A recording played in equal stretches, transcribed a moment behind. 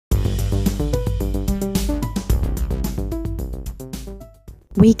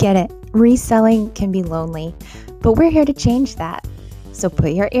We get it. Reselling can be lonely, but we're here to change that. So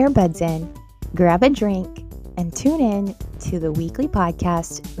put your earbuds in, grab a drink, and tune in to the weekly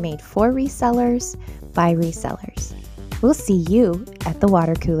podcast made for resellers by resellers. We'll see you at the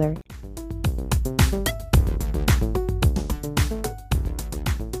water cooler.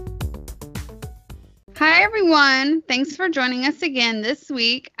 Hi, everyone. Thanks for joining us again this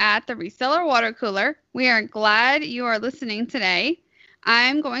week at the Reseller Water Cooler. We are glad you are listening today.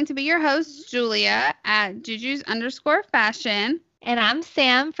 I'm going to be your host, Julia, at Juju's_fashion. And I'm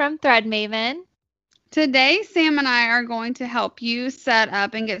Sam from Thread Maven. Today, Sam and I are going to help you set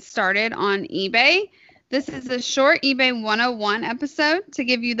up and get started on eBay. This is a short eBay 101 episode to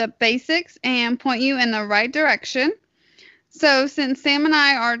give you the basics and point you in the right direction. So since Sam and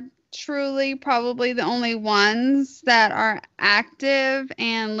I are truly probably the only ones that are active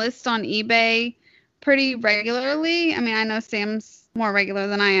and list on eBay pretty regularly. I mean, I know Sam's more regular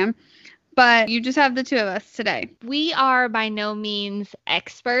than I am, but you just have the two of us today. We are by no means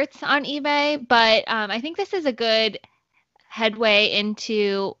experts on eBay, but I think this is a good headway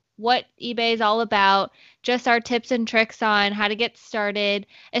into what eBay is all about, just our tips and tricks on how to get started,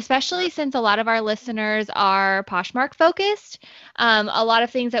 especially since a lot of our listeners are Poshmark focused. A lot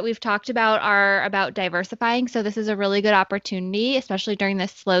of things that we've talked about are about diversifying, so this is a really good opportunity, especially during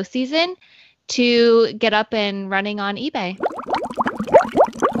this slow season, to get up and running on eBay.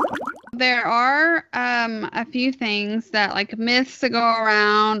 There are a few things that like myths to go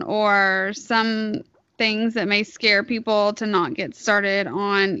around or some things that may scare people to not get started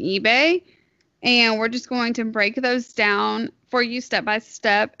on eBay. And we're just going to break those down for you step by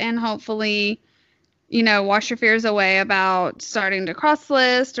step and hopefully, wash your fears away about starting to cross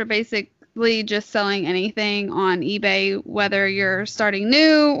list or basically just selling anything on eBay, whether you're starting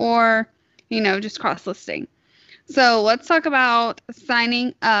new or, just cross listing. So let's talk about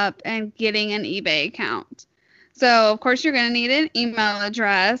signing up and getting an eBay account. So, of course, you're going to need an email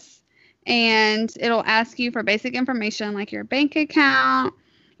address, and it'll ask you for basic information like your bank account.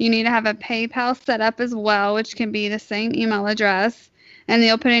 You need to have a PayPal set up as well, which can be the same email address. And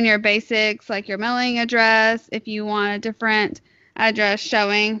you'll put in your basics like your mailing address, if you want a different address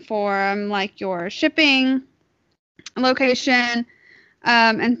showing for like your shipping location,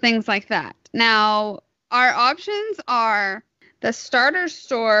 and things like that. Now, our options are the starter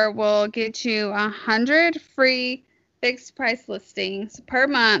store will get you 100 free fixed price listings per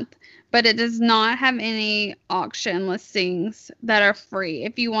month, but it does not have any auction listings that are free.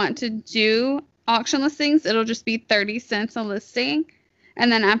 If you want to do auction listings, it'll just be 30 cents a listing. And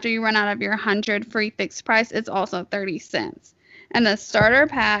then after you run out of your 100 free fixed price, it's also 30 cents. And the starter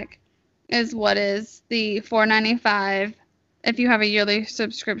pack is what is the $4.95 if you have a yearly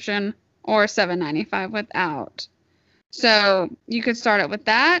subscription, or $7.95 without. So you could start it with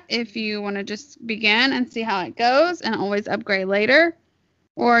that if you want to just begin and see how it goes and always upgrade later.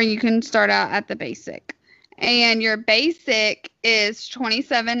 Or you can start out at the basic. And your basic is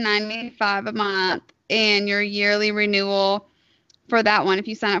 $27.95 a month, and your yearly renewal for that one, if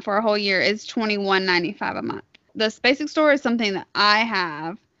you sign up for a whole year, is $21.95 a month. This basic store is something that I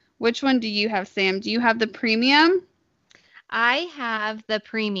have. Which one do you have, Sam? Do you have the premium? I have the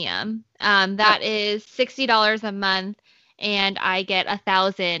premium. That is $60 a month, and I get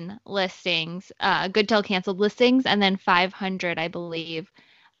 1,000 listings, good till canceled listings, and then 500, I believe,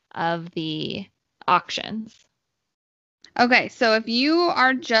 of the auctions. Okay, so if you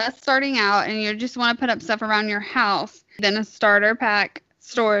are just starting out and you just want to put up stuff around your house, then a starter pack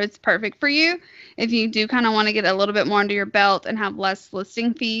store is perfect for you. If you do kind of want to get a little bit more under your belt and have less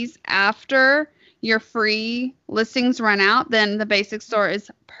listing fees after your free listings run out, then the basic store is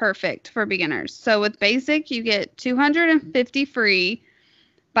perfect for beginners. So with basic, you get 250 free,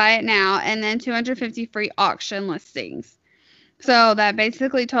 buy it now, and then 250 free auction listings. So that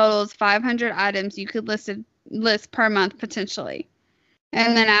basically totals 500 items you could list per month potentially.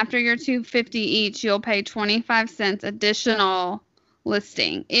 And then after your 250 each, you'll pay 25 cents additional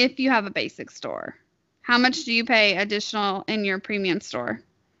listing if you have a basic store. How much do you pay additional in your premium store?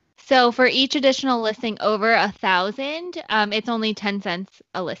 So for each additional listing over 1,000, it's only 10 cents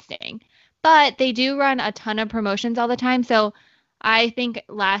a listing. But they do run a ton of promotions all the time. So I think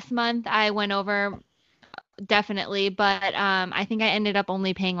last month I went over definitely, but I think I ended up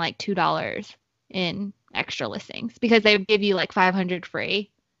only paying like $2 in extra listings because they give you like 500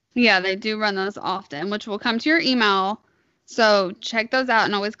 free. Yeah, they do run those often, which will come to your email. So check those out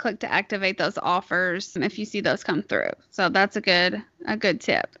and always click to activate those offers if you see those come through. So that's a good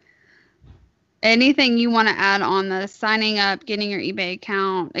tip. Anything you want to add on the signing up, getting your eBay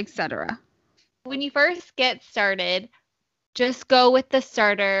account, etc.? When you first get started, just go with the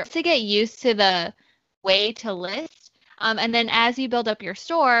starter to get used to the way to list. And then as you build up your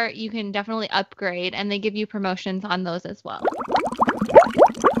store, you can definitely upgrade, and they give you promotions on those as well.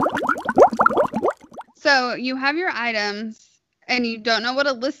 So you have your items and you don't know what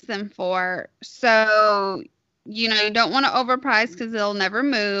to list them for. So, you don't want to overprice because they'll never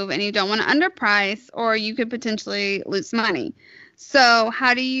move, and you don't want to underprice or you could potentially lose money. So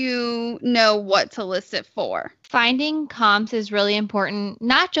how do you know what to list it for? Finding comps is really important,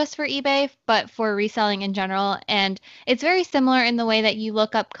 not just for eBay, but for reselling in general. And it's very similar in the way that you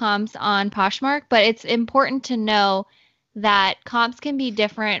look up comps on Poshmark, but it's important to know that comps can be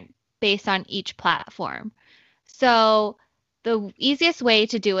different based on each platform. So the easiest way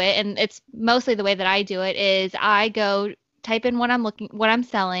to do it, and it's mostly the way that I do it, is I go type in what I'm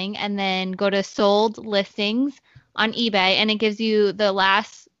selling, and then go to sold listings on eBay, and it gives you the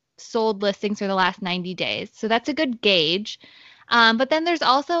last sold listings for the last 90 days. So that's a good gauge. But then there's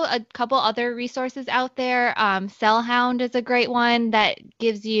also a couple other resources out there. Sellhound is a great one that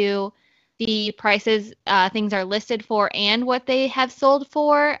gives you the prices things are listed for and what they have sold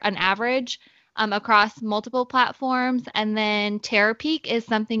for, an average across multiple platforms. And then Terapeak is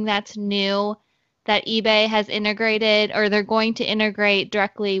something that's new that eBay has integrated, or they're going to integrate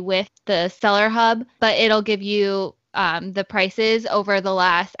directly with the Seller Hub, but it'll give you the prices over the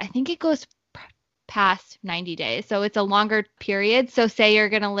last, I think it goes past 90 days. So it's a longer period. So say you're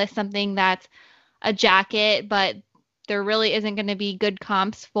going to list something that's a jacket, but there really isn't going to be good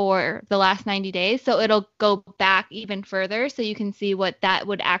comps for the last 90 days. So it'll go back even further so you can see what that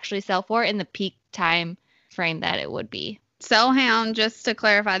would actually sell for in the peak time frame that it would be. Sellhound, just to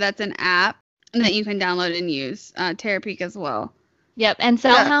clarify, that's an app that you can download and use. Terapeak as well. Yep. And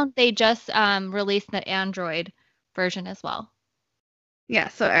Sellhound, they just released the Android version as well. Yeah,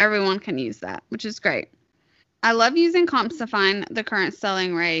 so everyone can use that, which is great. I love using comps to find the current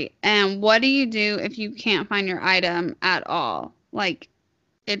selling rate. And what do you do if you can't find your item at all? Like,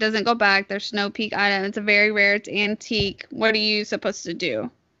 it doesn't go back. There's no peak item. It's a very rare. It's antique. What are you supposed to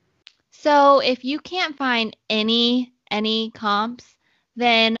do? So if you can't find any comps,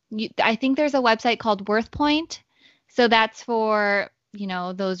 then I think there's a website called WorthPoint. So that's for,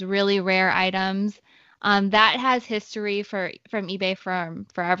 those really rare items. That has history from eBay from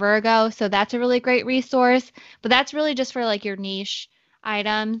forever ago. So that's a really great resource. But that's really just for like your niche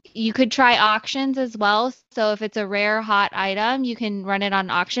items. You could try auctions as well. So if it's a rare hot item, you can run it on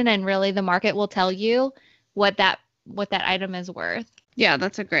auction, and really the market will tell you what that item is worth. Yeah,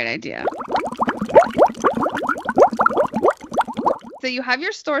 that's a great idea. So you have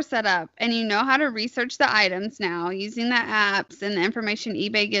your store set up and you know how to research the items now using the apps and the information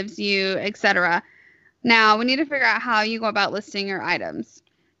eBay gives you, etc. Now we need to figure out how you go about listing your items.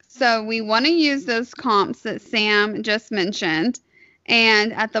 So we want to use those comps that Sam just mentioned.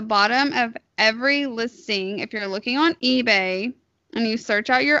 And at the bottom of every listing, if you're looking on eBay and you search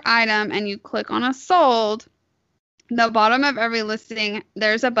out your item and you click on a sold, the bottom of every listing,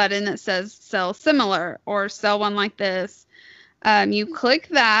 there's a button that says sell similar or sell one like this. You click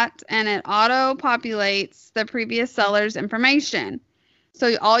that and it auto populates the previous seller's information.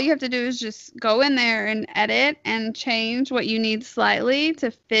 So all you have to do is just go in there and edit and change what you need slightly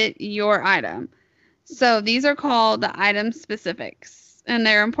to fit your item. So these are called the item specifics, and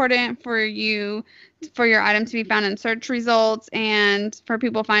they're important for your item to be found in search results and for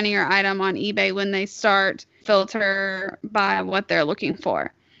people finding your item on eBay when they start filter by what they're looking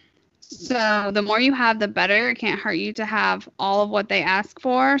for. So the more you have, the better. It can't hurt you to have all of what they ask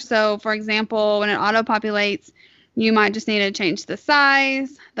for. So for example, when it auto-populates, you might just need to change the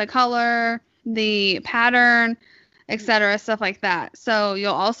size, the color, the pattern, etc., stuff like that. So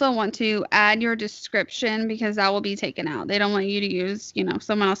you'll also want to add your description because that will be taken out. They don't want you to use,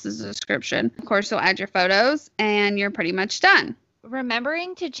 someone else's description. Of course, you'll add your photos and you're pretty much done.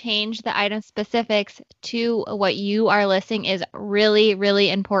 Remembering to change the item specifics to what you are listing is really, really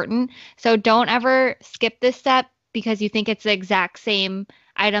important. So don't ever skip this step because you think it's the exact same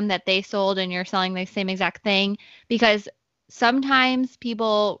item that they sold and you're selling the same exact thing, because sometimes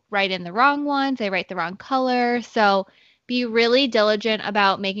people write in the wrong ones, they write the wrong color. So be really diligent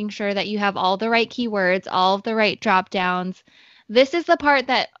about making sure that you have all the right keywords, all of the right drop downs. This is the part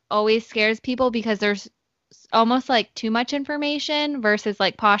that always scares people because there's almost like too much information versus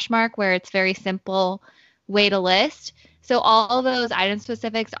like Poshmark where it's very simple way to list. So all those item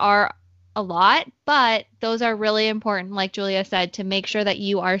specifics are a lot, but those are really important, like Julia said, to make sure that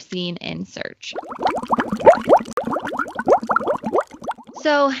you are seen in search.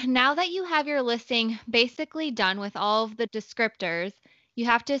 So now that you have your listing basically done with all of the descriptors, you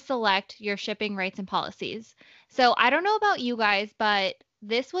have to select your shipping rates and policies. So I don't know about you guys, but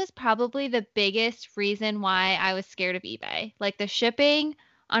this was probably the biggest reason why I was scared of eBay. Like the shipping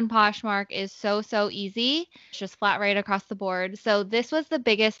on Poshmark is so easy. It's just flat rate across the board. So this was the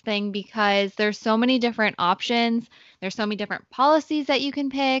biggest thing because there's so many different options. There's so many different policies that you can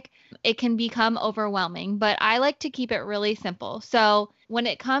pick. It can become overwhelming, but I like to keep it really simple. So when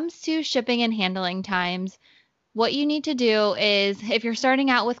it comes to shipping and handling times, what you need to do is if you're starting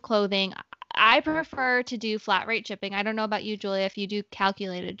out with clothing, I prefer to do flat rate shipping. I don't know about you, Julia, if you do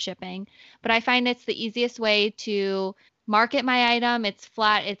calculated shipping, but I find it's the easiest way to market my item. It's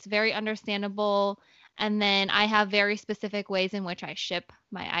flat, it's very understandable, and then I have very specific ways in which I ship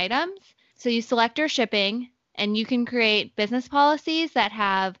my items. So you select your shipping, and you can create business policies that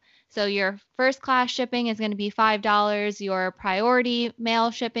have, so your first class shipping is going to be $5, your priority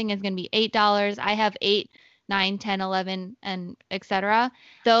mail shipping is going to be $8. I have 8, 9, 10, 11, and etc.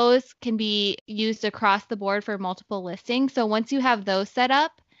 Those can be used across the board for multiple listings. So once you have those set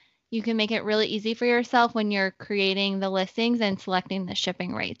up, you can make it really easy for yourself when you're creating the listings and selecting the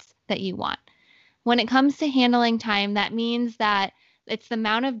shipping rates that you want. When it comes to handling time, that means that it's the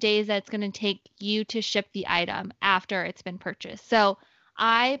amount of days that it's going to take you to ship the item after it's been purchased. So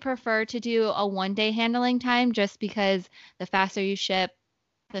I prefer to do a 1-day handling time just because the faster you ship,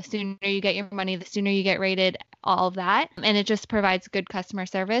 the sooner you get your money, the sooner you get rated, all of that. And it just provides good customer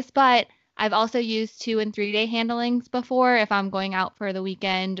service. But I've also used 2 and 3 day handlings before if I'm going out for the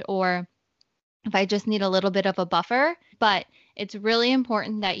weekend or if I just need a little bit of a buffer. But it's really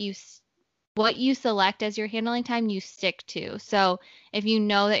important that what you select as your handling time, you stick to. So if you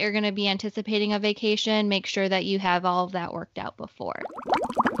know that you're going to be anticipating a vacation, make sure that you have all of that worked out before.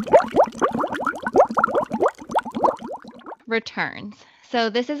 Returns. So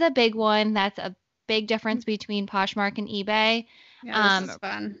this is a big one. That's a big difference between Poshmark and eBay. Yeah, this is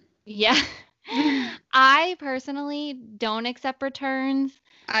fun. Yeah. I personally don't accept returns.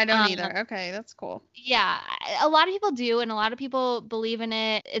 I don't either. Okay, that's cool. Yeah, a lot of people do, and a lot of people believe in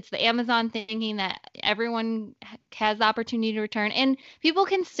it. It's the Amazon thinking that everyone has the opportunity to return, and people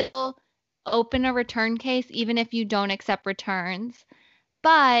can still open a return case even if you don't accept returns.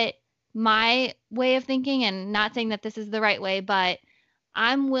 But my way of thinking, and not saying that this is the right way, but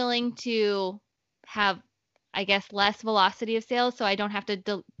I'm willing to have, I guess, less velocity of sales so I don't have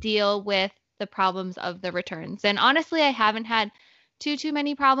to deal with the problems of the returns. And honestly, I haven't had too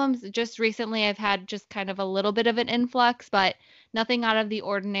many problems. Just recently I've had just kind of a little bit of an influx, but nothing out of the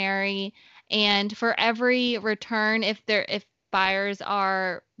ordinary. And for every return, if buyers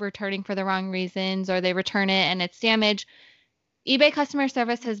are returning for the wrong reasons or they return it and it's damaged, eBay customer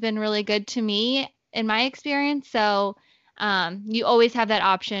service has been really good to me in my experience. So you always have that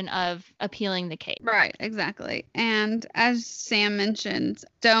option of appealing the case. Right, exactly. And as Sam mentioned,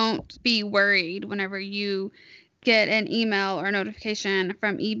 don't be worried whenever you get an email or notification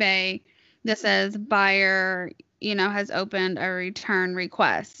from eBay that says buyer, has opened a return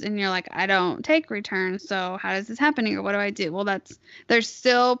request. And you're like, I don't take returns, so how is this happening or what do I do? Well, they're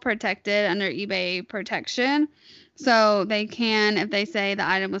still protected under eBay protection. So they can, if they say the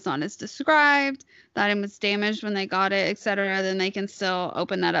item was not as described, the item was damaged when they got it, etc., then they can still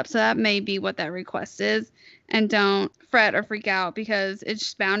open that up. So that may be what that request is. And don't fret or freak out because it's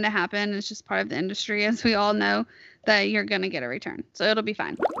just bound to happen. It's just part of the industry, as we all know, that you're going to get a return. So it'll be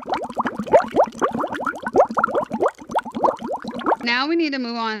fine. Now we need to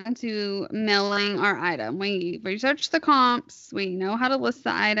move on to mailing our item. We research the comps. We know how to list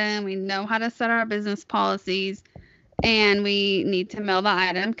the item. We know how to set our business policies. And we need to mail the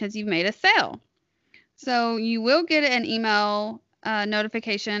item because you've made a sale. So you will get an email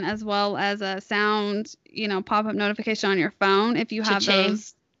notification as well as a sound, pop-up notification on your phone if you have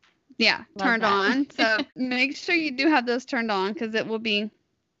those. Yeah, turned on. So make sure you do have those turned on because it will be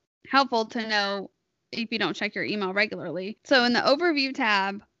helpful to know if you don't check your email regularly. So in the overview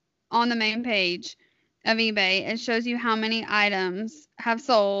tab on the main page of eBay, it shows you how many items have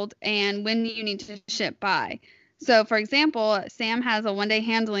sold and when you need to ship by. So, for example, Sam has a 1-day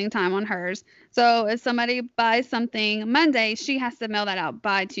handling time on hers. So if somebody buys something Monday, she has to mail that out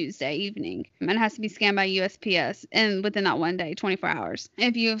by Tuesday evening. And it has to be scanned by USPS and within that 1 day, 24 hours.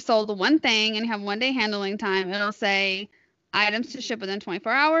 If you've sold one thing and you have 1-day handling time, it'll say items to ship within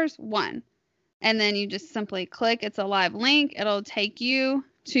 24 hours, 1. And then you just simply click. It's a live link. It'll take you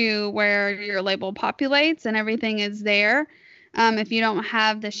to where your label populates and everything is there. If you don't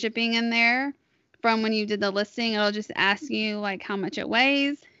have the shipping in there from when you did the listing, it'll just ask you like how much it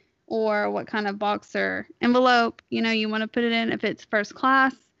weighs or what kind of box or envelope you want to put it in. If it's first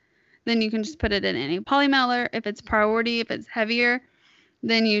class, then you can just put it in any poly mailer. If it's priority, if it's heavier,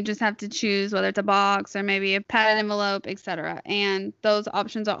 then you just have to choose whether it's a box or maybe a padded envelope, etc. And those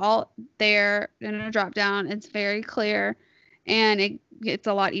options are all there in a drop down. It's very clear, and it gets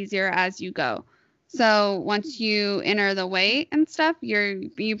a lot easier as you go. So once you enter the weight and stuff, you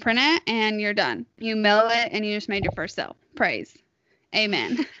print it and you're done. You mail it and you just made your first sale. Praise.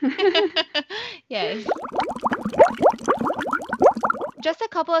 Amen. Yes. Just a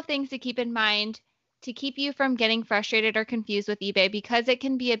couple of things to keep in mind to keep you from getting frustrated or confused with eBay, because it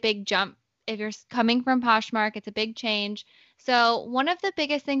can be a big jump. If you're coming from Poshmark, it's a big change. So one of the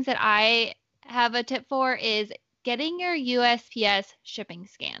biggest things that I have a tip for is getting your USPS shipping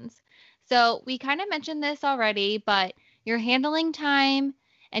scans. So we kind of mentioned this already, but your handling time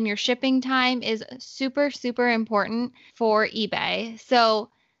and your shipping time is super, super important for eBay. So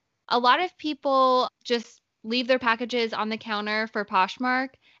a lot of people just leave their packages on the counter for Poshmark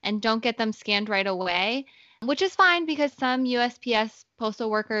and don't get them scanned right away, which is fine because some USPS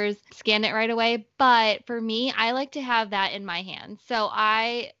postal workers scan it right away. But for me, I like to have that in my hands. So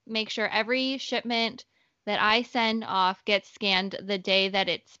I make sure every shipment that I send off gets scanned the day that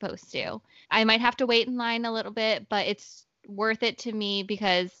it's supposed to. I might have to wait in line a little bit, but it's worth it to me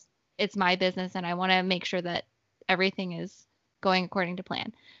because it's my business and I want to make sure that everything is going according to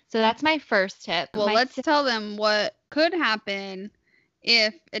plan. So that's my first tip. Well, let's tell them what could happen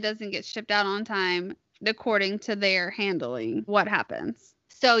if it doesn't get shipped out on time according to their handling. What happens?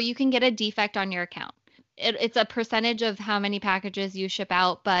 So you can get a defect on your account. It's a percentage of how many packages you ship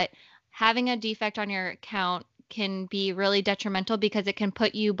out, but having a defect on your account can be really detrimental because it can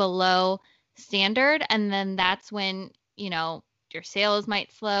put you below standard, and then that's when, your sales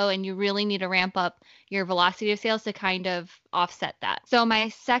might slow and you really need to ramp up your velocity of sales to kind of offset that. So my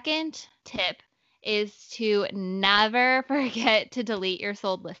second tip is to never forget to delete your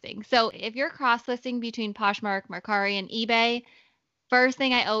sold listing. So if you're cross-listing between Poshmark, Mercari, and eBay, first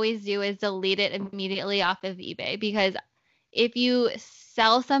thing I always do is delete it immediately off of eBay, because if you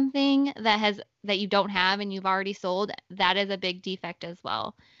sell something that you don't have and you've already sold, that is a big defect as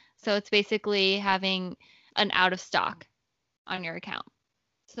well. So it's basically having an out of stock on your account.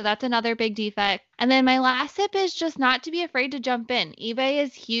 So that's another big defect. And then my last tip is just not to be afraid to jump in. eBay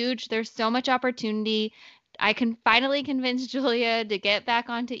is huge. There's so much opportunity. I can finally convince Julia to get back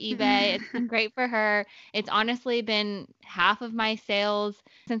onto eBay. It's been great for her. It's honestly been half of my sales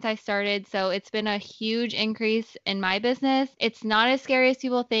since I started. So it's been a huge increase in my business. It's not as scary as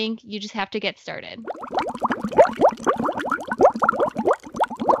people think. You just have to get started.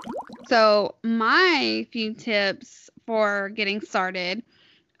 So my few tips for getting started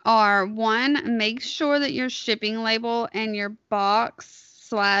are: 1, make sure that your shipping label and your box/bag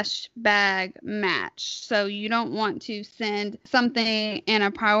match. So you don't want to send something in a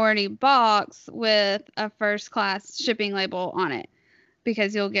priority box with a first class shipping label on it,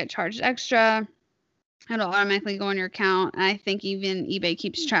 because you'll get charged extra. It'll automatically go on your account. I think even eBay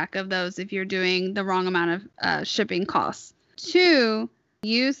keeps track of those if you're doing the wrong amount of shipping costs. 2,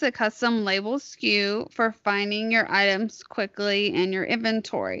 use the custom label SKU for finding your items quickly in your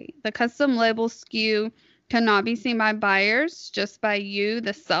inventory. The custom label SKU cannot be seen by buyers, just by you,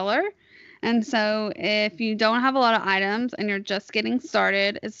 the seller. And so if you don't have a lot of items and you're just getting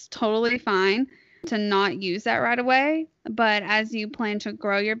started, it's totally fine to not use that right away. But as you plan to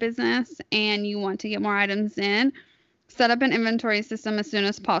grow your business and you want to get more items in, set up an inventory system as soon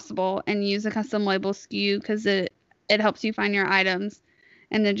as possible and use a custom label SKU, because it helps you find your items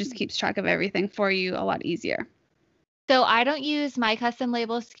and then just keeps track of everything for you a lot easier. So I don't use my custom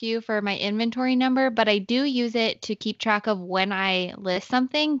label SKU for my inventory number, but I do use it to keep track of when I list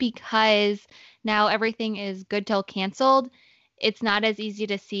something, because now everything is good till canceled. It's not as easy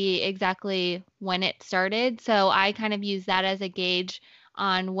to see exactly when it started. So I kind of use that as a gauge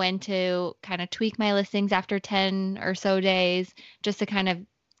on when to kind of tweak my listings after 10 or so days, just to kind of,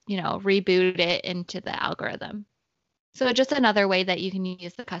 reboot it into the algorithm. So just another way that you can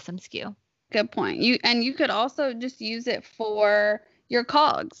use the custom SKU. Good point. You could also just use it for your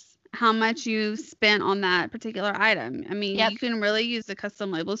COGS, how much you spent on that particular item. I mean, You can really use the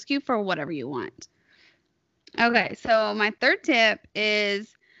custom label SKU for whatever you want. Okay, so my third tip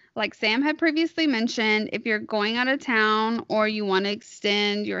is, like Sam had previously mentioned, if you're going out of town or you want to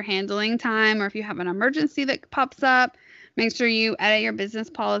extend your handling time, or if you have an emergency that pops up, make sure you edit your business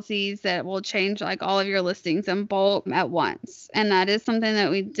policies that will change like all of your listings in bulk at once. And that is something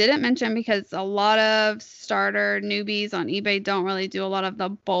that we didn't mention, because a lot of starter newbies on eBay don't really do a lot of the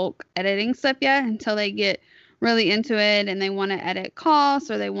bulk editing stuff yet until they get really into it and they want to edit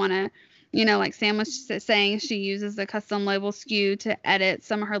costs, or they want to Like Sam was saying, she uses a custom label SKU to edit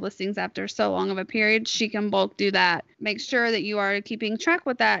some of her listings after so long of a period. She can bulk do that. Make sure that you are keeping track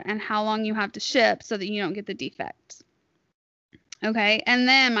with that and how long you have to ship so that you don't get the defects. Okay, and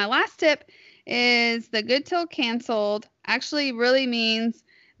then my last tip is the good till canceled actually really means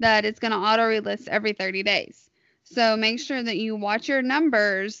that it's going to auto relist every 30 days. So make sure that you watch your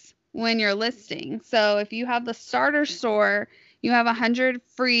numbers when you're listing. So if you have the starter store, you have 100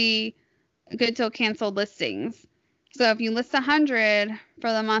 free good till canceled listings. So if you list 100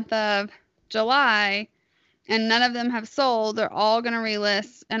 for the month of July and none of them have sold, they're all going to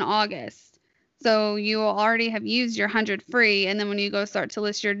relist in August. So you will already have used your 100 free, and then when you go start to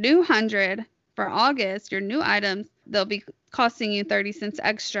list your new 100 for August, your new items, they'll be costing you 30 cents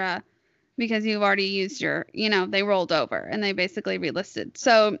extra because you've already used your, they rolled over and they basically relisted.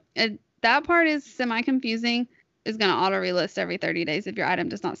 So that part is semi-confusing. Is going to auto relist every 30 days if your item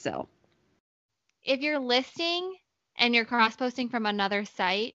does not sell. If you're listing and you're cross-posting from another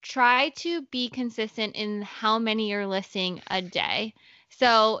site, try to be consistent in how many you're listing a day.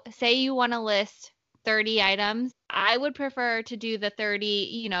 So say you want to list 30 items. I would prefer to do the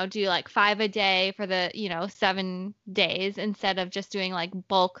 30, do like 5 a day for the, 7 days instead of just doing like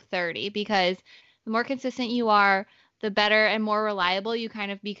bulk 30, because the more consistent you are, the better and more reliable you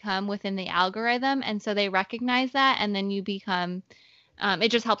kind of become within the algorithm. And so they recognize that, and then you become, it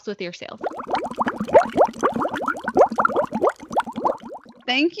just helps with your sales.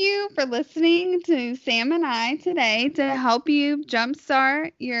 Thank you for listening to Sam and I today to help you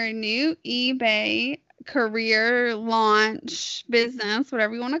jumpstart your new eBay career launch business,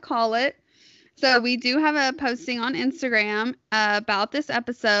 whatever you want to call it. So we do have a posting on Instagram about this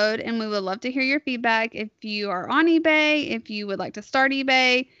episode, and we would love to hear your feedback if you are on eBay, if you would like to start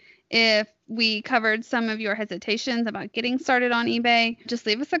eBay, if we covered some of your hesitations about getting started on eBay. Just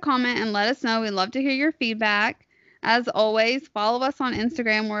leave us a comment and let us know. We'd love to hear your feedback. As always, follow us on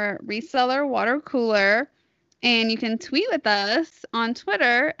Instagram. We're Reseller Water Cooler. And you can tweet with us on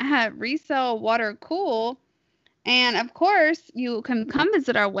Twitter at Resell Water Cool. And of course, you can come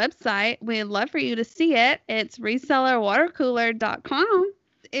visit our website. We'd love for you to see it. It's resellerwatercooler.com.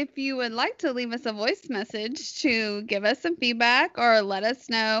 If you would like to leave us a voice message to give us some feedback or let us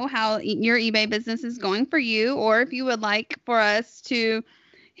know how your eBay business is going for you, or if you would like for us to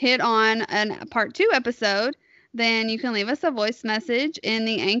hit on a part 2 episode, then you can leave us a voice message in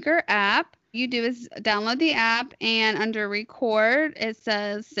the Anchor app. You do is download the app, and under record, it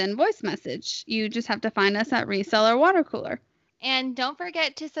says send voice message. You just have to find us at Reseller Water Cooler. And don't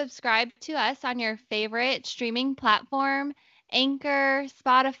forget to subscribe to us on your favorite streaming platform, Anchor,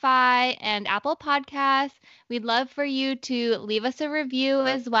 Spotify, and Apple Podcasts. We'd love for you to leave us a review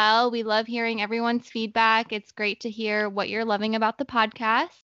as well. We love hearing everyone's feedback. It's great to hear what you're loving about the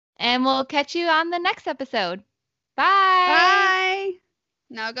podcast. And we'll catch you on the next episode. Bye. Bye.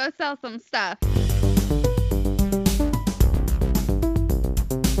 Now go sell some stuff.